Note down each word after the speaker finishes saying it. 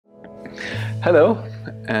Hello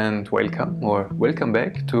and welcome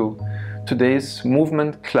back to today's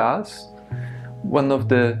movement class. One of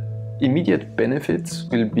the immediate benefits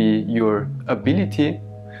will be your ability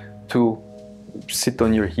to sit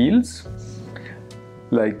on your heels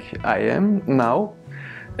like I am now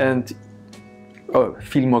and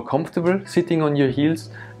feel more comfortable sitting on your heels,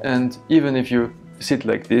 and even if you sit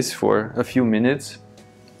like this for a few minutes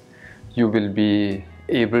you will be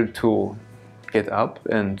able to get up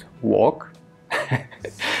and walk.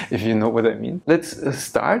 If you know what I mean. Let's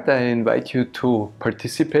start. I invite you to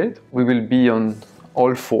participate. We will be on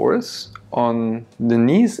all fours, on the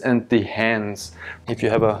knees and the hands. If you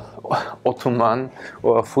have a ottoman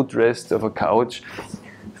or a footrest of a couch,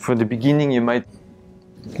 for the beginning you might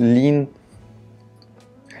lean,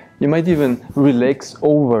 you might even relax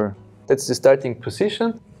over. That's the starting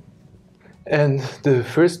position. And the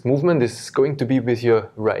first movement is going to be with your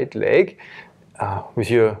right leg, with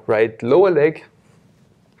your right lower leg,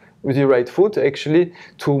 with your right foot actually,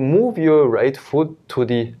 to move your right foot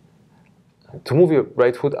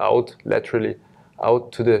out laterally,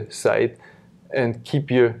 out to the side, and keep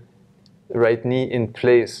your right knee in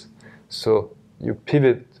place. So you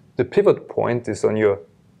pivot, the pivot point is on your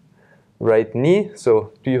right knee.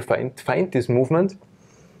 So do you find this movement?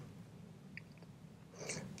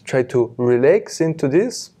 Try to relax into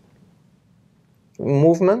this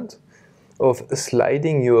movement of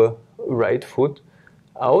sliding your right foot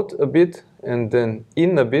out a bit and then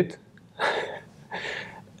in a bit,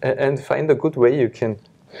 and find a good way you can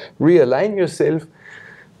realign yourself,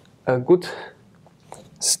 a good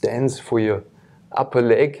stance for your upper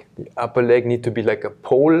leg. The upper leg needs to be like a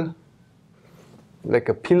pole, like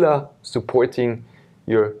a pillar supporting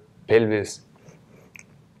your pelvis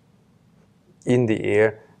in the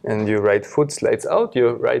air, and your right foot slides out,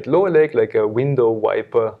 your right lower leg like a window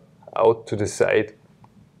wiper out to the side.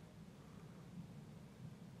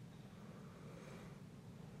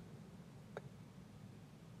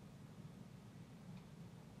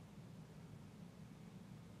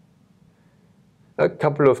 A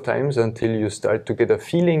couple of times until you start to get a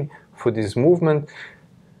feeling for this movement,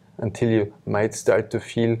 until you might start to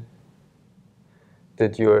feel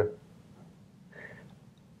that your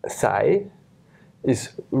thigh is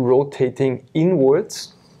rotating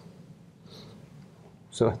inwards.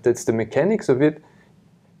 So that's the mechanics of it.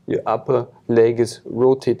 Your upper leg is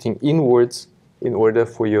rotating inwards in order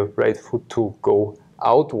for your right foot to go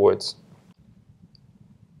outwards.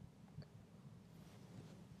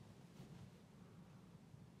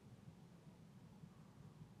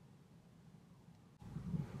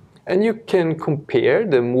 And you can compare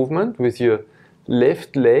the movement with your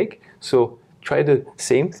left leg. So try the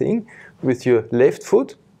same thing with your left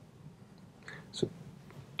foot. So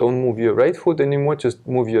don't move your right foot anymore, just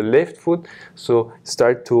move your left foot. So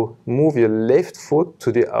start to move your left foot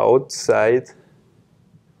to the outside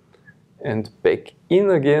and back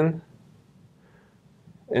in again,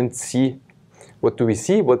 and see, what do we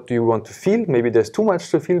see? What do you want to feel? Maybe there's too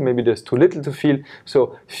much to feel, maybe there's too little to feel.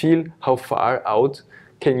 So feel how far out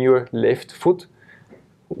can your left foot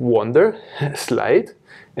wander, slide,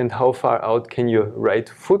 and how far out can your right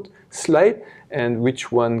foot slide, and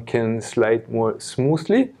which one can slide more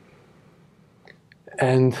smoothly.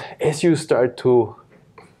 And as you start to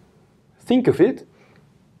think of it,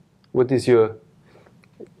 what is your,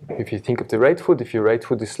 if you think of the right foot, if your right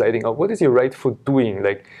foot is sliding out, what is your right foot doing?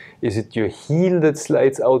 Like, is it your heel that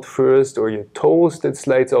slides out first, or your toes that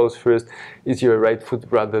slides out first? Is your right foot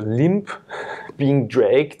rather limp, being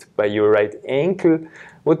dragged by your right ankle?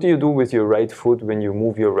 What do you do with your right foot when you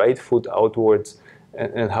move your right foot outwards,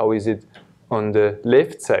 and how is it on the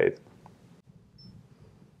left side?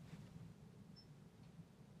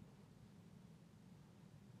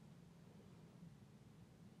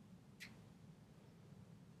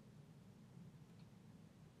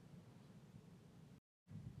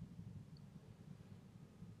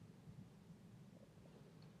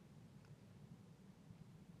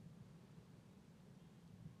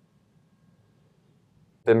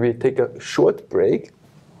 Then we take a short break,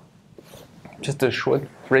 just a short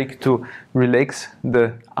break to relax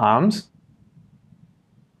the arms.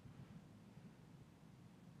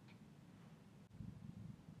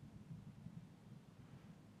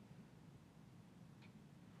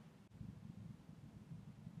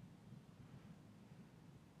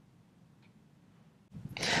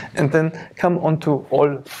 And then come onto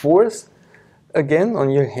all fours again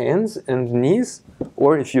on your hands and knees,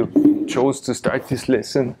 or if you chose to start this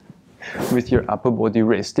lesson with your upper body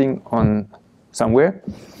resting on somewhere,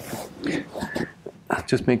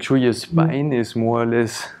 just make sure your spine is more or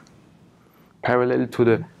less parallel to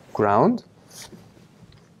the ground.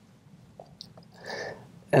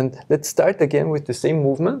 And let's start again with the same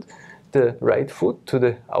movement, the right foot to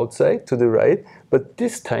the outside, to the right, but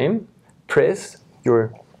this time press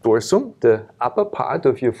your dorsum, the upper part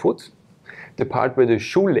of your foot, the part where the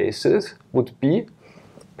shoelaces would be,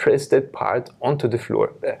 press that part onto the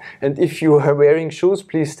floor. And if you are wearing shoes,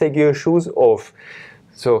 please take your shoes off.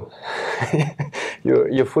 So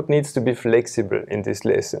your foot needs to be flexible in this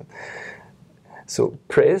lesson. So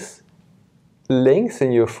press,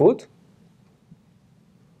 lengthen your foot.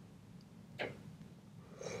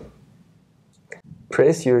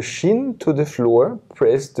 Press your shin to the floor,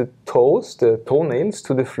 press the toes, the toenails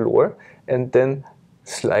to the floor, and then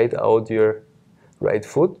slide out your right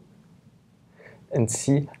foot. And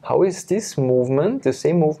see how is this movement, the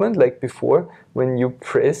same movement like before, when you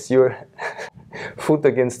press your foot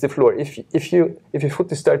against the floor. If your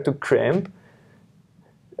foot starts to cramp,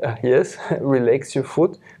 yes, relax your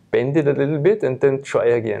foot, bend it a little bit, and then try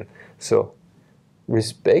again. So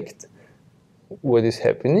respect what is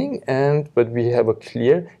happening, but we have a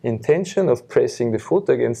clear intention of pressing the foot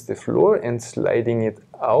against the floor and sliding it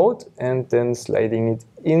out and then sliding it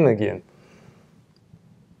in again.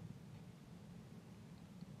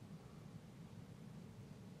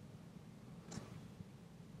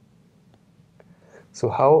 So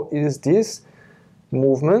how is this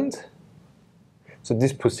movement, so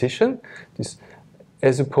this position, this,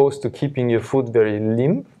 as opposed to keeping your foot very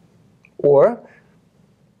limp, or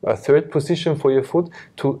a third position for your foot,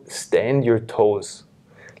 to stand your toes,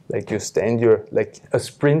 like you stand like a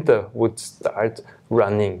sprinter would start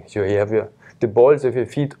running. So you have the balls of your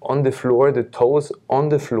feet on the floor, the toes on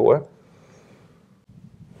the floor,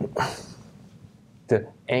 the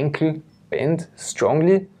ankle bent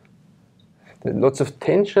strongly, lots of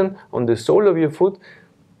tension on the sole of your foot,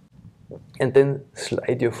 and then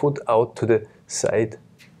slide your foot out to the side,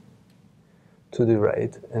 to the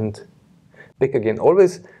right, and back again.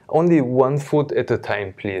 Always only one foot at a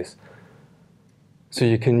time, please. So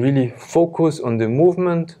you can really focus on the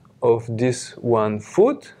movement of this one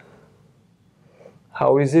foot.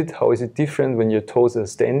 How is it? How is it different when your toes are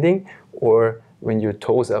standing, or when your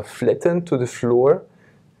toes are flattened to the floor,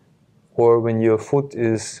 or when your foot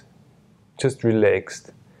is just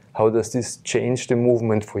relaxed? How does this change the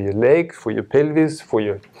movement for your leg, for your pelvis, for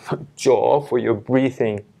your jaw, for your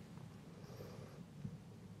breathing?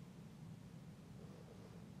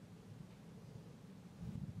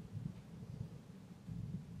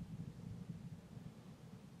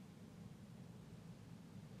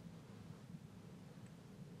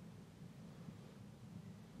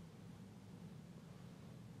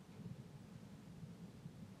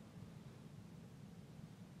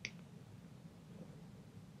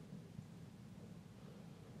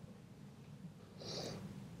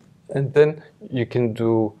 And then you can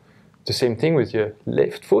do the same thing with your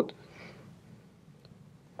left foot.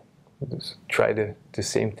 Just try the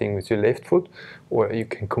same thing with your left foot, or you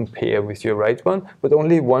can compare with your right one, but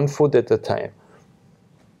only one foot at a time.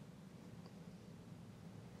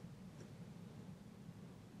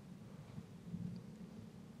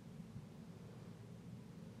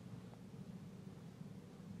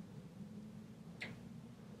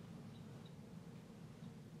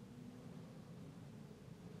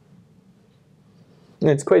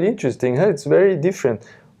 It's quite interesting, huh? It's very different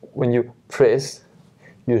when you press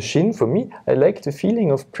your shin. For me, I like the feeling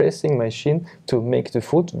of pressing my shin to make the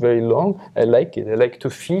foot very long. I like it. I like to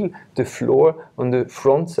feel the floor on the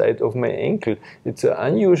front side of my ankle. It's an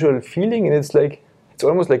unusual feeling, and it's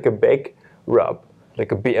almost like a back rub,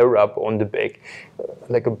 like a bear rub on the back.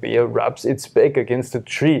 Like a bear rubs its back against a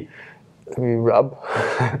tree. We rub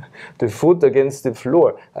the foot against the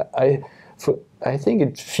floor. I think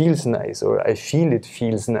it feels nice, or I feel it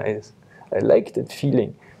feels nice. I like that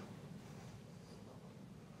feeling.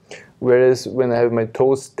 Whereas when I have my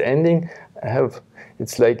toes standing, it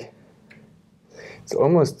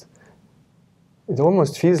almost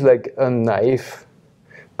feels like a knife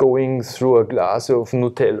going through a glass of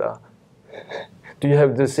Nutella. Do you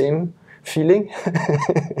have the same feeling?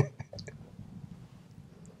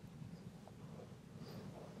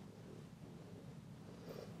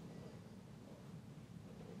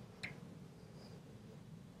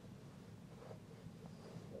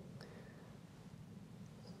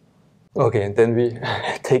 Okay, and then we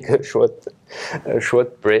take a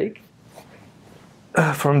short break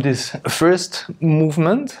from this first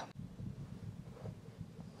movement.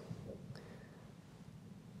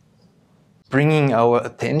 Bringing our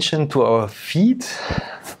attention to our feet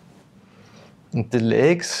and the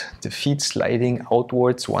legs, the feet sliding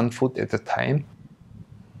outwards one foot at a time.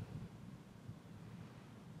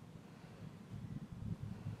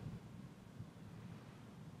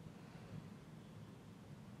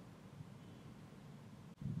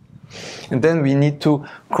 And then we need to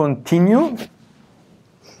continue.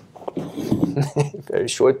 Very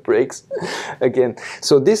short breaks again.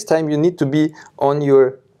 So this time you need to be on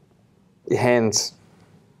your hands,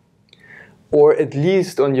 or at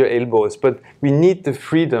least on your elbows, but we need the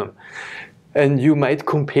freedom. And you might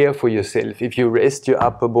compare for yourself. If you rest your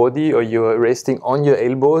upper body or you're resting on your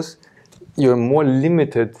elbows, you're more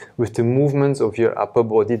limited with the movements of your upper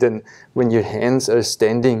body than when your hands are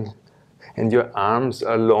standing and your arms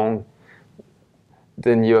are long.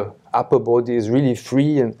 Then your upper body is really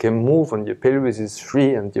free and can move, and your pelvis is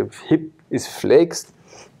free and your hip is flexed.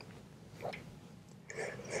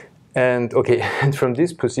 And okay, and from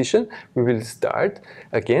this position, we will start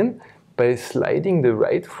again by sliding the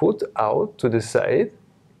right foot out to the side.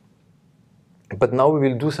 But now we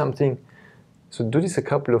will do something, so do this a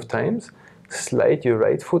couple of times. Slide your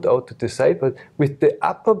right foot out to the side, but with the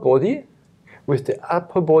upper body, we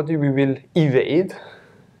will evade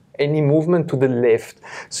any movement to the left.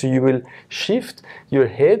 So you will shift your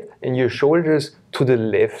head and your shoulders to the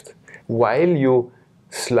left while you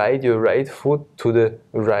slide your right foot to the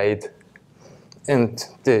right. And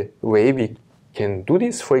the way we can do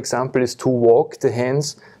this, for example, is to walk the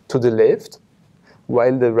hands to the left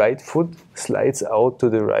while the right foot slides out to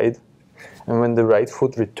the right. And when the right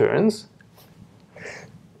foot returns,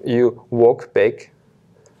 you walk back.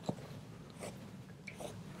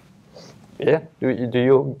 Yeah, do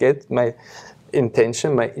you get my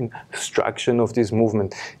intention, my instruction of this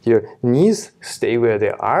movement? Your knees stay where they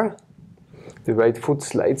are. The right foot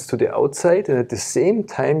slides to the outside, and at the same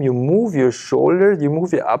time you move your shoulder, you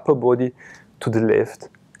move your upper body to the left.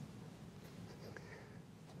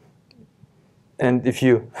 And if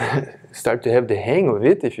you start to have the hang of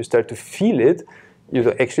it, if you start to feel it,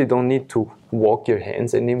 you actually don't need to walk your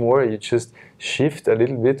hands anymore. You just shift a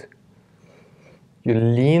little bit. You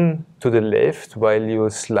lean to the left while you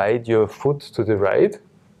slide your foot to the right.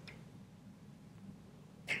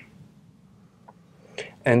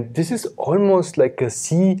 And this is almost like a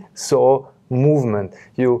seesaw movement.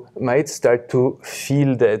 You might start to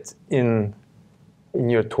feel that in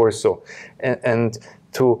your torso. And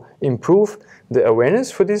to improve the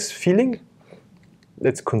awareness for this feeling,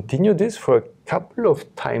 let's continue this for a couple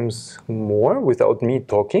of times more without me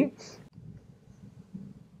talking.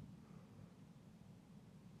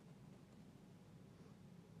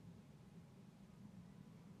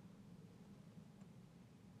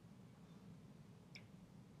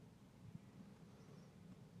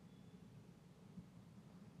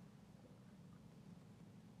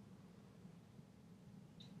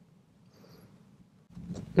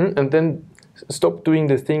 And then stop doing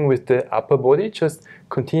the thing with the upper body, just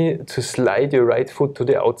continue to slide your right foot to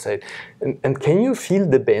the outside. And can you feel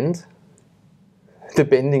the bend? The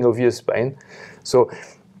bending of your spine? So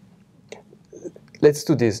let's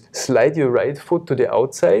do this. Slide your right foot to the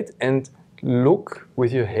outside and look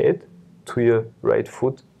with your head to your right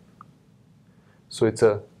foot. So it's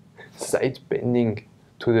a side bending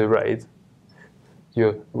to the right.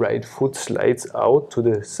 Your right foot slides out to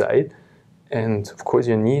the side. And of course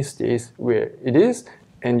your knee stays where it is,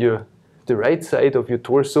 and the right side of your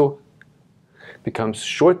torso becomes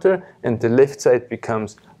shorter and the left side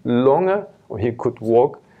becomes longer, or you could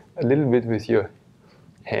walk a little bit with your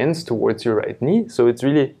hands towards your right knee. So it's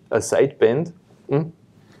really a side bend. You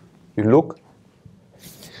look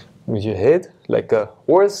with your head like a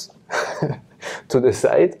horse to the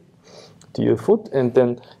side, to your foot, and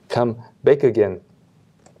then come back again.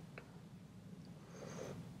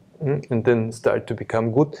 And then start to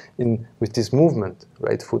become good with this movement.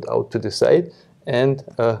 Right foot out to the side and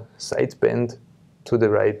a side bend to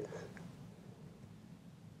the right.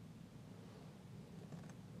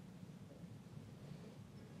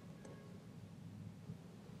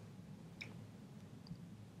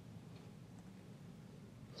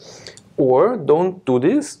 Or don't do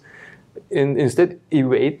this, and instead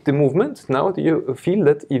evade the movement. Now do you feel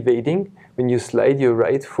that evading? When you slide your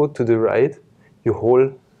right foot to the right, your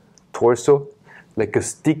whole torso, like a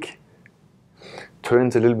stick,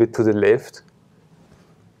 turns a little bit to the left,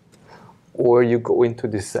 or you go into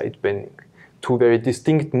this side bending. Two very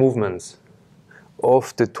distinct movements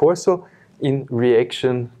of the torso in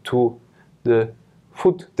reaction to the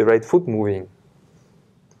foot, the right foot moving.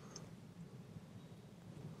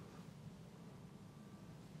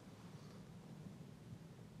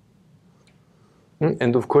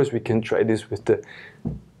 And of course we can try this with the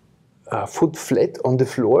foot flat on the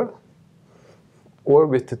floor, or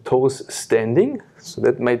with the toes standing. So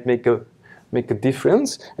that might make a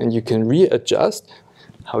difference, and you can readjust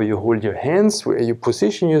how you hold your hands, where you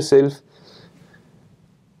position yourself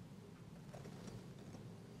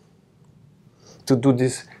to do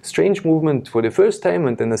this strange movement for the first time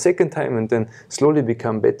and then the second time and then slowly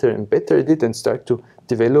become better and better at it and start to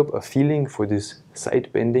develop a feeling for this side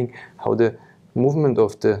bending, how the movement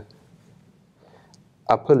of the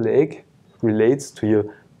upper leg relates to your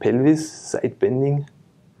pelvis side bending,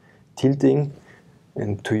 tilting,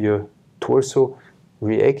 and to your torso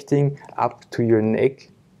reacting up to your neck,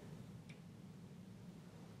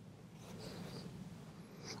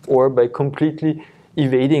 or by completely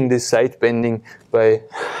evading this side bending by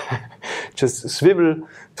just swivel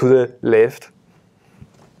to the left.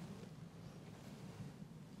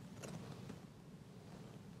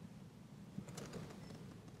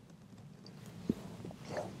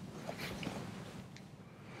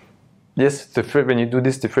 Yes, when you do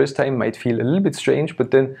this the first time might feel a little bit strange,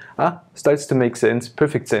 but then starts to make sense,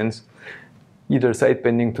 perfect sense. Either side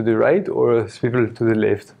bending to the right or a swivel to the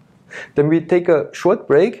left. Then we take a short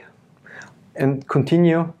break and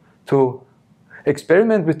continue to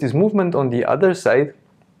experiment with this movement on the other side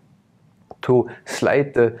to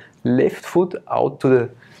slide the left foot out to the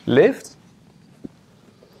left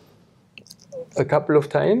a couple of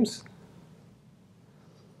times.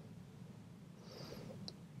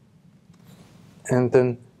 And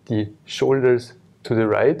then the shoulders to the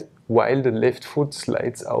right while the left foot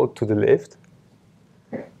slides out to the left.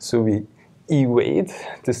 So we evade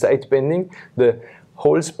the side bending. The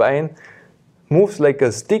whole spine moves like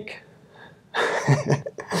a stick,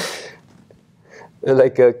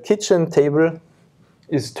 like a kitchen table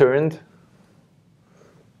is turned,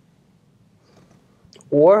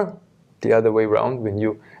 or the other way around. When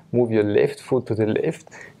you move your left foot to the left,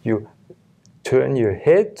 you turn your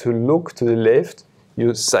head to look to the left,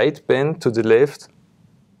 you side bend to the left,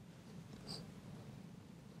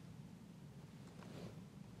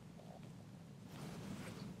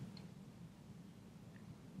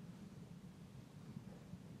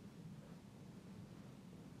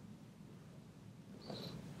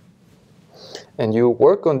 and you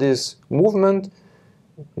work on this movement,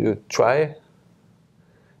 you try,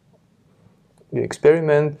 you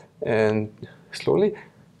experiment, and slowly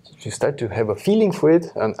you start to have a feeling for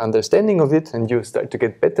it, an understanding of it, and you start to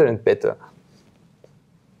get better and better.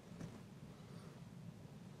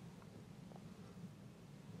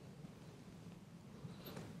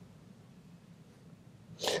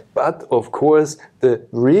 But of course, the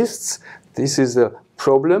wrists, this is a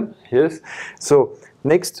problem, yes. So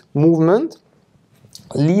next movement,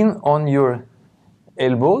 lean on your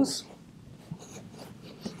elbows.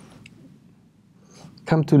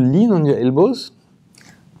 Come to lean on your elbows.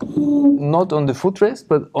 Not on the footrest,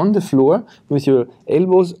 but on the floor, with your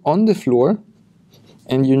elbows on the floor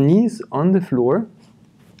and your knees on the floor.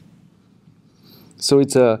 So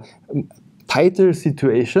it's a tighter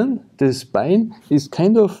situation. The spine is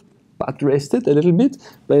kind of butt rested a little bit.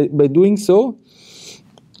 By doing so,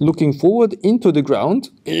 looking forward into the ground,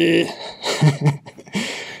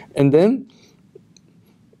 and then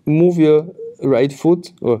move your right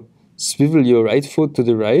foot or swivel your right foot to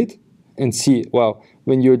the right and see, wow,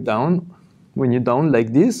 when you're down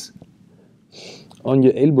like this, on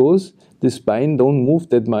your elbows, the spine don't move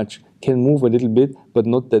that much. Can move a little bit, but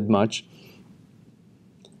not that much.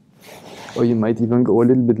 Or you might even go a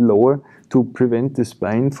little bit lower to prevent the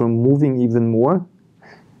spine from moving even more.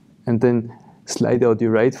 And then slide out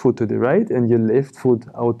your right foot to the right and your left foot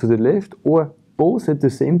out to the left, or both at the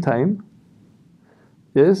same time.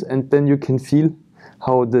 Yes, and then you can feel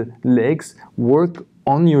how the legs work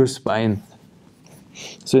on your spine.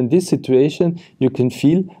 So in this situation, you can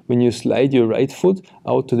feel when you slide your right foot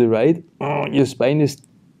out to the right, your spine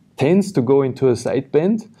tends to go into a side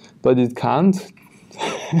bend, but it can't.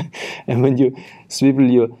 And when you swivel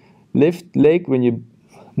your left leg, when you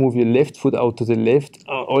move your left foot out to the left,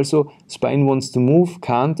 also spine wants to move,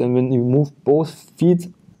 can't. And when you move both feet,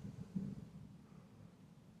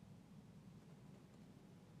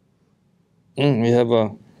 we have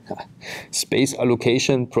a space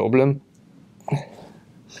allocation problem.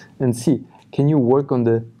 And see, can you work on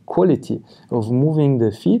the quality of moving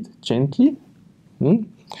the feet gently,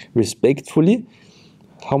 respectfully?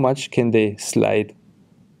 How much can they slide?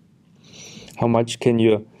 How much can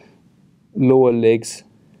your lower legs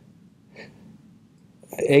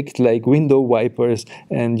act like window wipers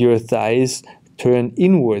and your thighs turn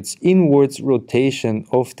inwards rotation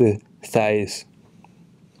of the thighs?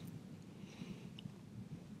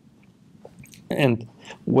 And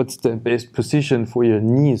what's the best position for your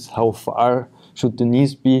knees? How far should the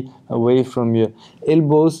knees be away from your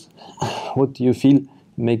elbows? What do you feel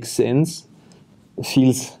makes sense?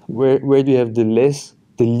 Feels where do you have the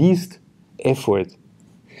least effort?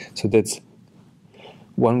 So that's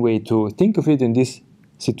one way to think of it in this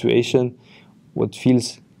situation. what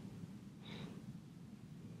feels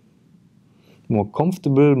more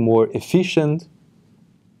comfortable, more efficient.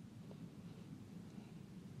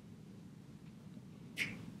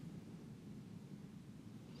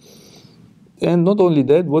 And not only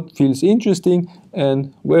that, what feels interesting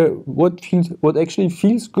and what actually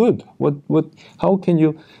feels good. How can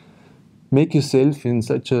you make yourself in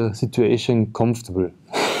such a situation comfortable,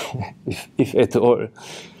 if at all?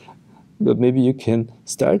 But maybe you can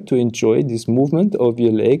start to enjoy this movement of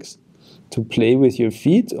your legs, to play with your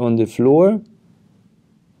feet on the floor.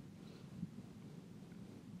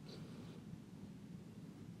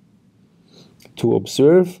 To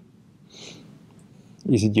observe.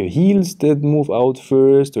 Is it your heels that move out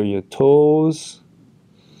first, or your toes?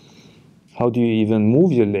 How do you even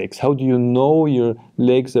move your legs? How do you know your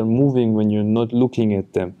legs are moving when you're not looking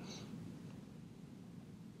at them?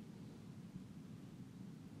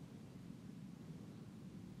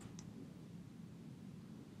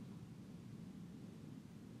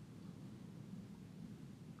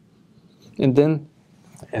 And then,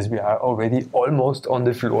 as we are already almost on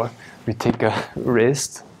the floor, we take a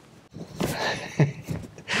rest.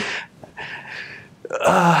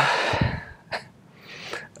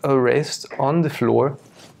 A rest on the floor,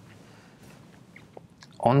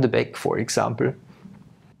 on the back, for example.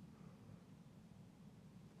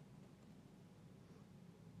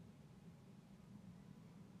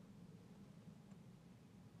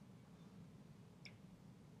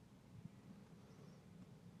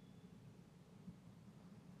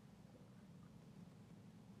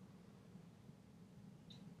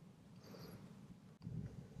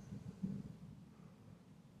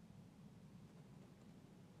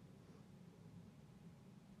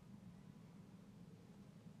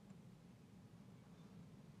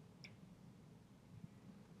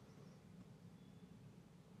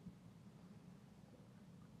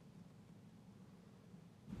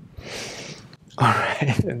 All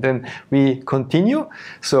right, and then we continue.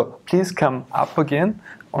 So please come up again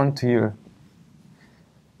onto your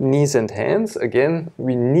knees and hands. Again,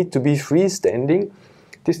 we need to be freestanding.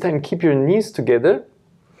 This time keep your knees together.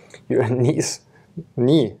 Your knees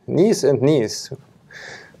and knees.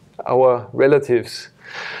 Our relatives.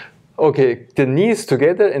 Okay, the knees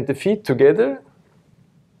together and the feet together.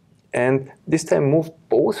 And this time move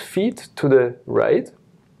both feet to the right.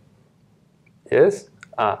 Yes?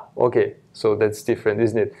 Okay. So that's different,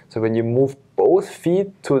 isn't it? So when you move both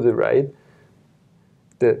feet to the right,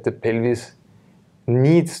 the pelvis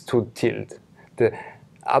needs to tilt. The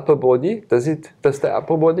upper body, does the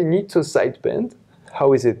upper body need to side bend?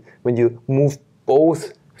 How is it when you move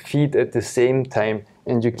both feet at the same time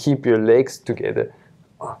and you keep your legs together?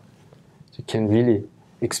 You can really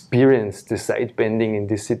experience the side bending in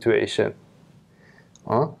this situation.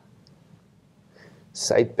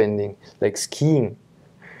 Side bending, like skiing.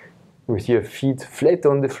 With your feet flat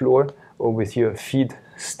on the floor or with your feet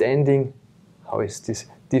standing. How is this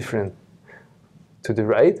different? To the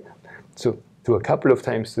right, so do a couple of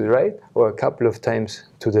times to the right or a couple of times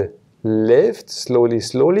to the left, slowly,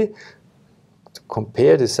 to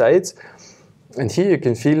compare the sides. And here you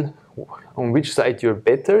can feel on which side you're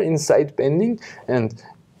better in side bending, and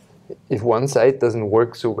if one side doesn't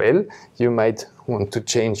work so well, you might want to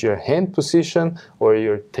change your hand position or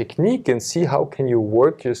your technique and see how can you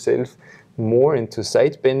work yourself more into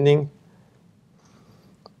side bending.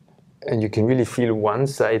 And you can really feel one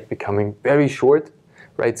side becoming very short,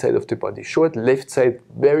 right side of the body short, left side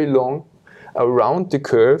very long, around the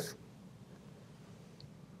curve,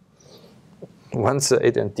 one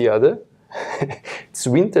side and the other. It's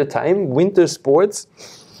winter time, winter sports.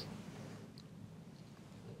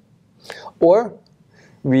 Or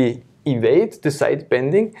we evade the side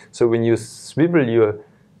bending. So when you swivel your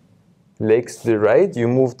legs to the right, you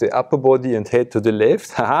move the upper body and head to the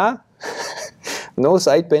left. Haha! No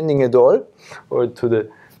side bending at all. Or to the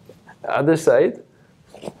other side.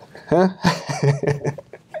 Huh?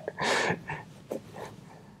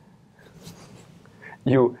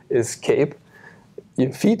 You escape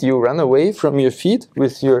your feet, you run away from your feet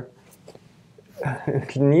with your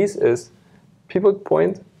knees as pivot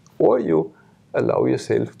point, or you allow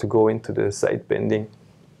yourself to go into the side bending.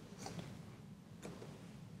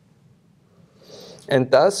 And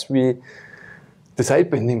thus the side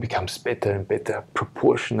bending becomes better and better,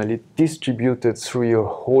 proportionally distributed through your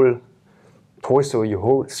whole torso, your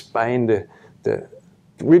whole spine. The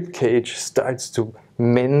rib cage starts to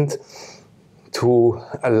mend, to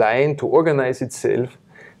align, to organize itself,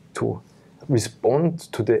 to respond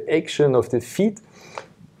to the action of the feet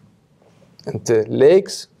and the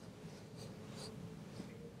legs.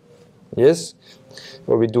 Yes,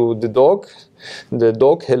 or we do the dog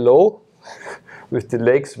hello. with the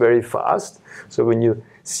legs very fast. So when you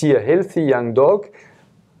see a healthy young dog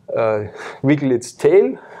wiggle its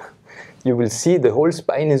tail, you will see the whole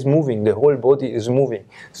spine is moving, the whole body is moving.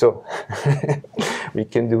 So we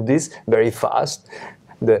can do this very fast.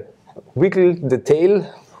 Wiggle the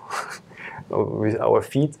tail with our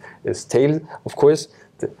feet as tail, of course,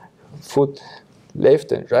 the foot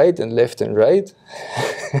left and right and left and right.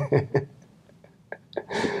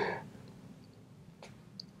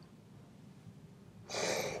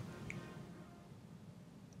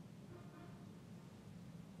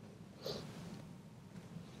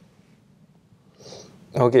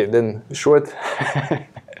 Okay, then short.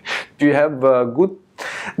 Do you have a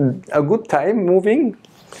good time moving?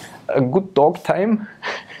 A good dog time?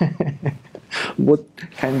 What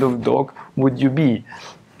kind of dog would you be?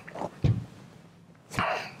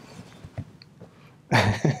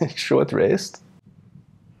 Short rest.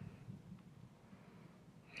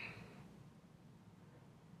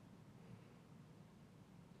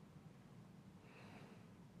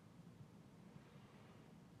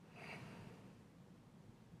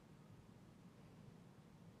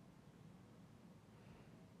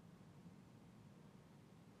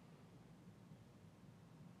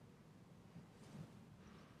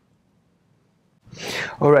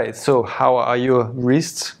 All right, so how are your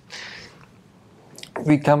wrists?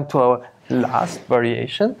 We come to our last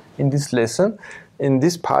variation in this lesson. In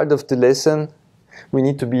this part of the lesson, we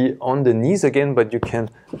need to be on the knees again, but you can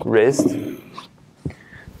rest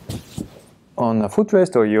on a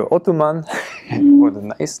footrest or your ottoman, or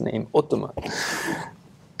the nice name, ottoman.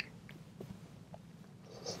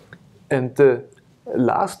 And the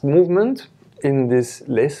last movement in this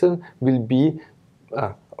lesson will be,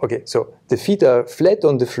 okay, so the feet are flat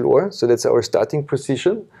on the floor, so that's our starting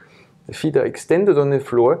position. The feet are extended on the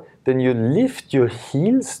floor, then you lift your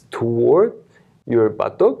heels toward your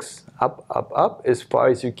buttocks, up, up, up, as far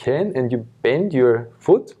as you can, and you bend your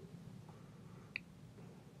foot,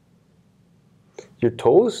 your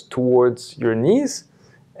toes towards your knees,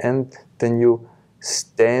 and then you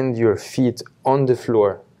stand your feet on the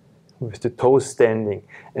floor with the toes standing,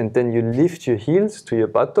 and then you lift your heels to your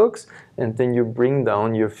buttocks, and then you bring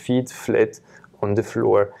down your feet flat on the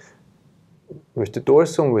floor with the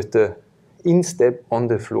dorsum, with the instep on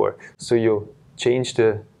the floor. So you change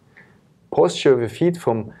the posture of your feet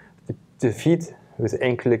from the feet with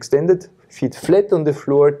ankle extended, feet flat on the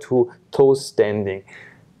floor, to toes standing.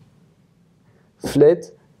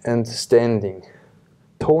 Flat and standing.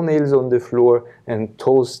 Toenails on the floor and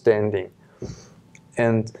toes standing.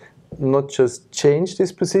 And not just change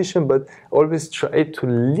this position, but always try to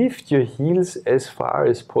lift your heels as far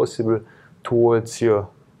as possible towards your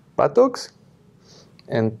buttocks,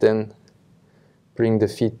 and then bring the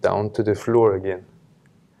feet down to the floor again,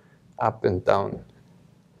 up and down.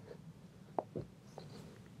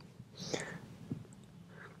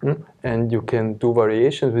 And you can do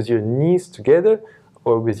variations with your knees together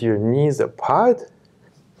or with your knees apart,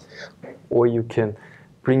 or you can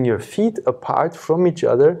bring your feet apart from each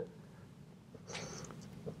other,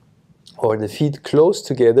 or the feet close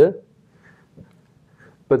together.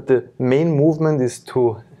 But the main movement is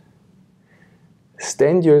to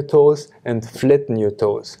stand your toes and flatten your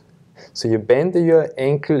toes. So you bend your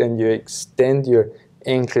ankle and you extend your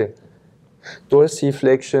ankle.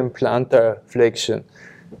 Dorsiflexion, plantar flexion.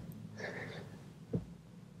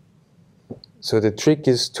 So the trick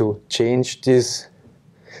is to change this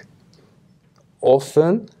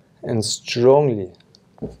often and strongly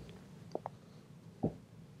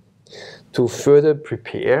to further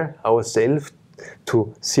prepare ourselves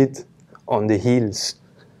to sit on the heels.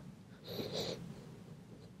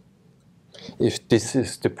 If this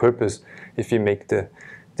is the purpose, if you make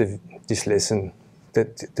this lesson,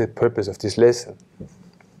 the purpose of this lesson.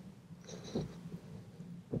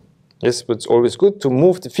 Yes, but it's always good to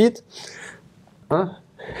move the feet. Huh?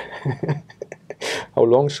 How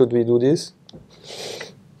long should we do this?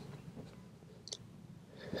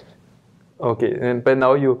 Okay, and by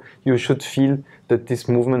now you should feel that this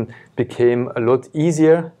movement became a lot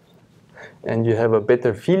easier, and you have a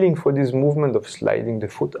better feeling for this movement of sliding the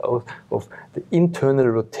foot out, of the internal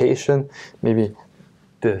rotation. Maybe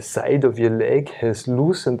the side of your leg has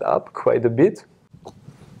loosened up quite a bit.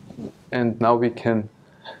 And now we can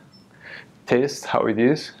test how it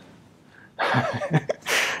is.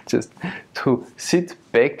 Just to sit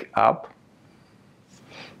back up.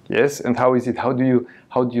 Yes, and how is it? How do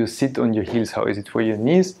you sit on your heels? How is it for your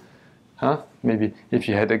knees? Huh? Maybe if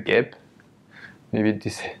you had a gap, maybe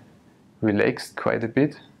this relaxed quite a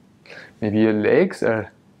bit. Maybe your legs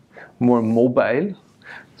are more mobile,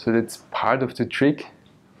 so that's part of the trick.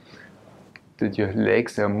 that your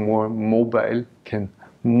legs are more mobile, can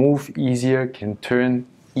move easier, can turn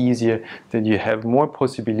easier, that you have more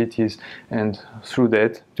possibilities, and through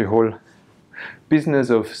that the whole business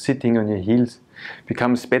of sitting on your heels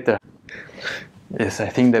becomes better. Yes, I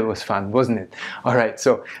think that was fun, wasn't it? Alright,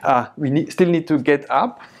 so we still need to get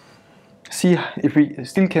up, see if we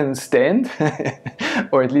still can stand,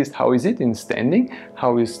 or at least how is it in standing,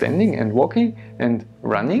 how is standing and walking and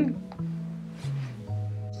running,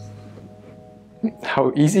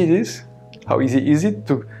 how easy it is, how easy is it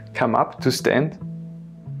to come up, to stand.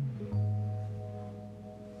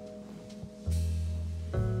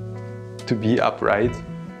 To be upright.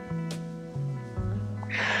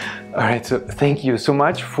 Alright, so thank you so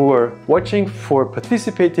much for watching, for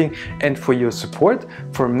participating, and for your support,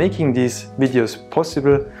 for making these videos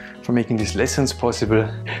possible, for making these lessons possible.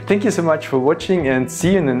 Thank you so much for watching, and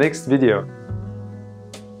see you in the next video.